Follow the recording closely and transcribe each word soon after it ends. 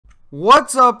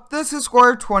What's up? This is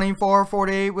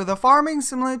Square2448 with a Farming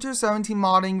Simulator 17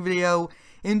 modding video,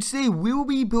 and today we will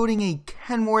be building a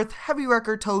Kenworth heavy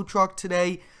wrecker tow truck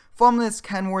today from this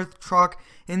Kenworth truck.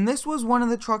 And this was one of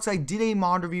the trucks I did a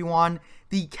mod review on.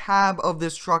 The cab of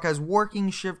this truck has working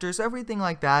shifters, everything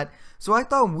like that. So I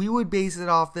thought we would base it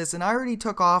off this, and I already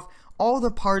took off all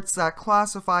the parts that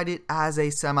classified it as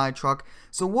a semi-truck.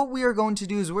 So what we are going to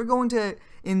do is we're going to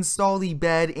install the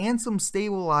bed and some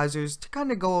stabilizers to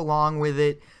kind of go along with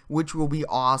it, which will be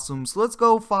awesome. So let's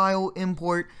go file,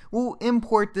 import. We'll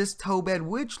import this tow bed,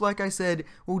 which, like I said,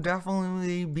 will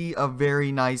definitely be a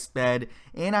very nice bed.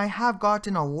 And I have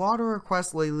gotten a lot of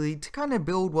requests lately to kind of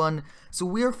build one. So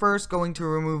we are first going to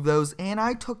remove those, and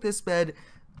I took this bed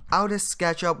out of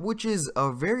SketchUp, which is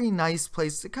a very nice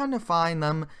place to kind of find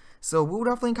them. So we'll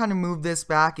definitely kind of move this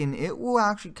back, and it will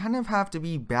actually kind of have to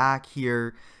be back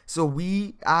here. So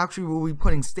we actually will be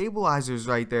putting stabilizers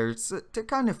right there to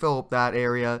kind of fill up that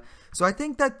area. So I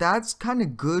think that that's kind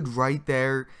of good right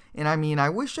there. And I mean, I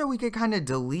wish that we could kind of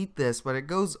delete this, but it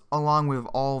goes along with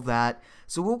all of that.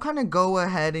 So we'll kind of go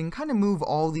ahead and kind of move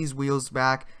all these wheels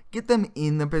back, get them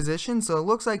in the position. So it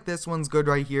looks like this one's good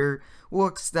right here. We'll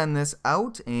extend this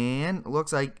out, and it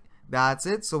looks like that's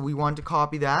it. So we want to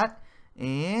copy that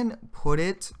and put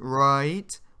it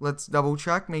right. Let's double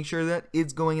check, make sure that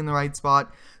it's going in the right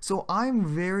spot. So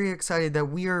I'm very excited that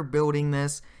we are building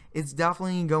this. It's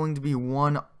definitely going to be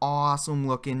one awesome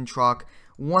looking truck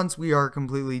once we are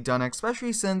completely done,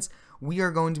 especially since we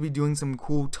are going to be doing some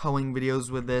cool towing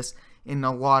videos with this and a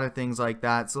lot of things like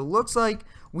that. So it looks like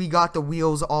we got the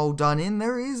wheels all done in.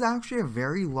 There is actually a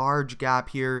very large gap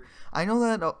here. I know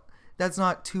that that's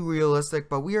not too realistic,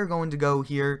 but we are going to go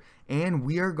here and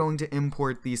we are going to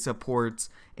import these supports,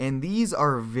 and these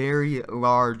are very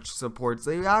large supports.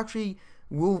 They actually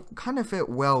will kind of fit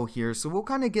well here, so we'll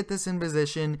kind of get this in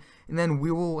position, and then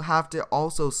we will have to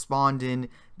also spawn in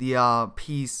the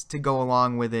piece to go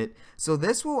along with it. So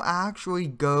this will actually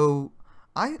go,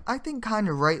 I think, kind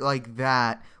of right like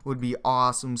that would be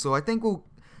awesome. So I think we'll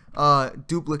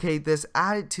duplicate this,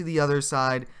 add it to the other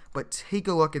side, but take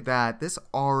a look at that. This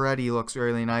already looks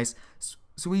really nice.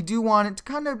 So we do want it to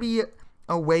kind of be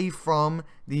away from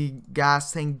the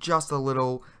gas tank just a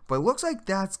little, but it looks like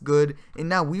that's good. And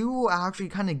now we will actually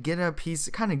kind of get a piece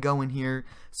to kind of go in here.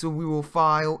 So we will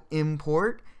file,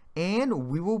 import, and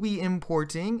we will be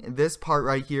importing this part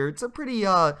right here. It's a pretty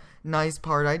nice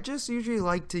part. I just usually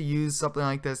like to use something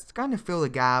like this to kind of fill the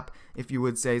gap, if you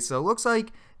would say. So it looks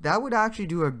like that would actually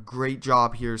do a great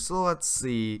job here. So let's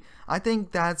see. I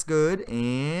think that's good,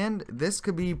 and this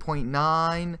could be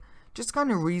 0.9. Just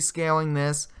kind of rescaling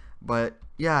this, but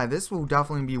yeah, this will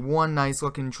definitely be one nice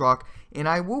looking truck. And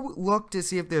I will look to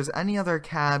see if there's any other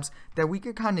cabs that we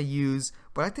could kind of use,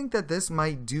 but I think that this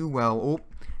might do well. Oh,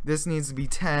 this needs to be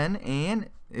 10, and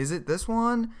is it this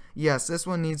one? Yes, this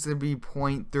one needs to be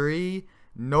 0.3.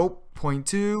 Nope,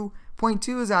 0.2.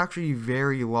 0.2 is actually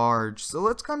very large, so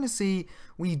let's kind of see.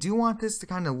 We do want this to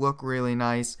kind of look really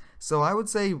nice, so I would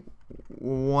say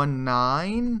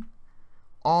 1.9.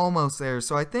 Almost there.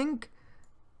 So I think,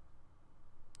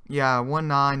 yeah,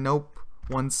 1.9. Nope,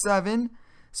 1.7.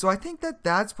 So I think that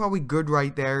that's probably good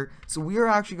right there. So we are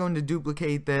actually going to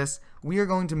duplicate this. We are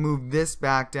going to move this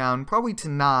back down, probably to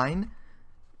 9,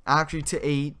 actually to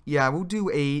 8. Yeah, we'll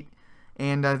do 8,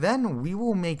 and then we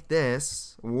will make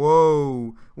this,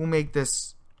 whoa, we'll make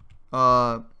this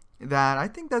that. I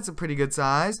think that's a pretty good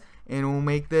size, and we'll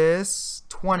make this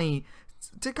 20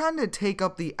 to kind of take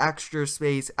up the extra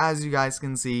space. As you guys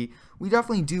can see, we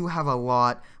definitely do have a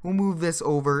lot. We'll move this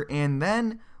over, and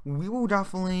then we will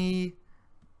definitely,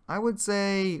 I would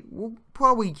say, we'll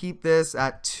probably keep this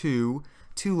at 2.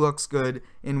 2 looks good,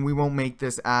 and we won't make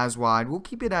this as wide. We'll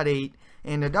keep it at 8,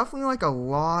 and definitely like a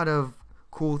lot of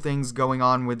cool things going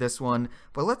on with this one.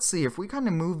 But let's see if we kind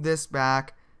of move this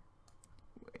back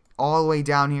all the way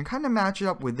down here, kind of match it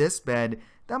up with this bed.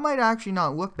 That might actually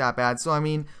not look that bad. So I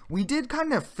mean, we did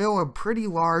kind of fill a pretty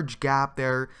large gap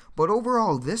there, but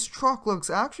overall this truck looks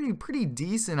actually pretty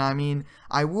decent. I mean,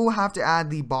 I will have to add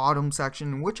the bottom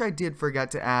section, which I did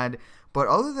forget to add, but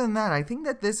other than that, I think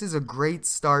that this is a great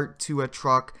start to a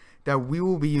truck that we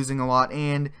will be using a lot.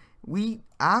 And we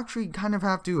actually kind of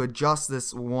have to adjust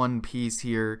this one piece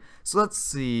here. So let's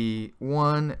see,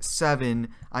 1.7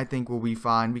 I think will be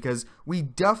fine, because we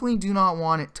definitely do not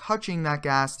want it touching that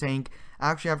gas tank.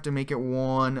 Actually have to make it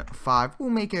 1.5. We'll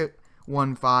make it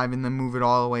 1.5 and then move it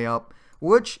all the way up,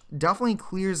 which definitely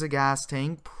clears the gas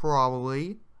tank,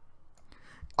 probably.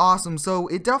 Awesome. So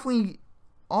it definitely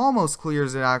almost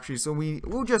clears it, actually. So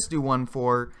we'll just do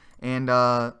 1.4, and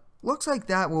looks like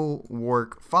that will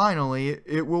work. Finally,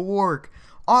 it will work.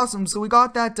 Awesome, so we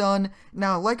got that done.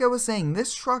 Now, like I was saying,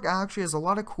 this truck actually has a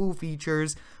lot of cool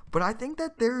features, but I think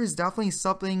that there is definitely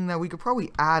something that we could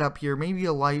probably add up here. Maybe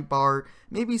a light bar,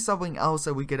 maybe something else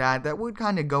that we could add that would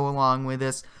kind of go along with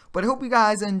this. But I hope you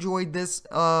guys enjoyed this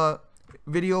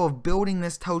video of building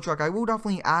this tow truck. I will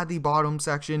definitely add the bottom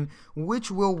section,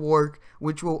 which will work,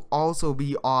 which will also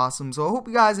be awesome. So I hope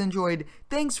you guys enjoyed.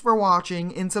 Thanks for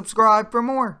watching, and subscribe for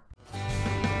more.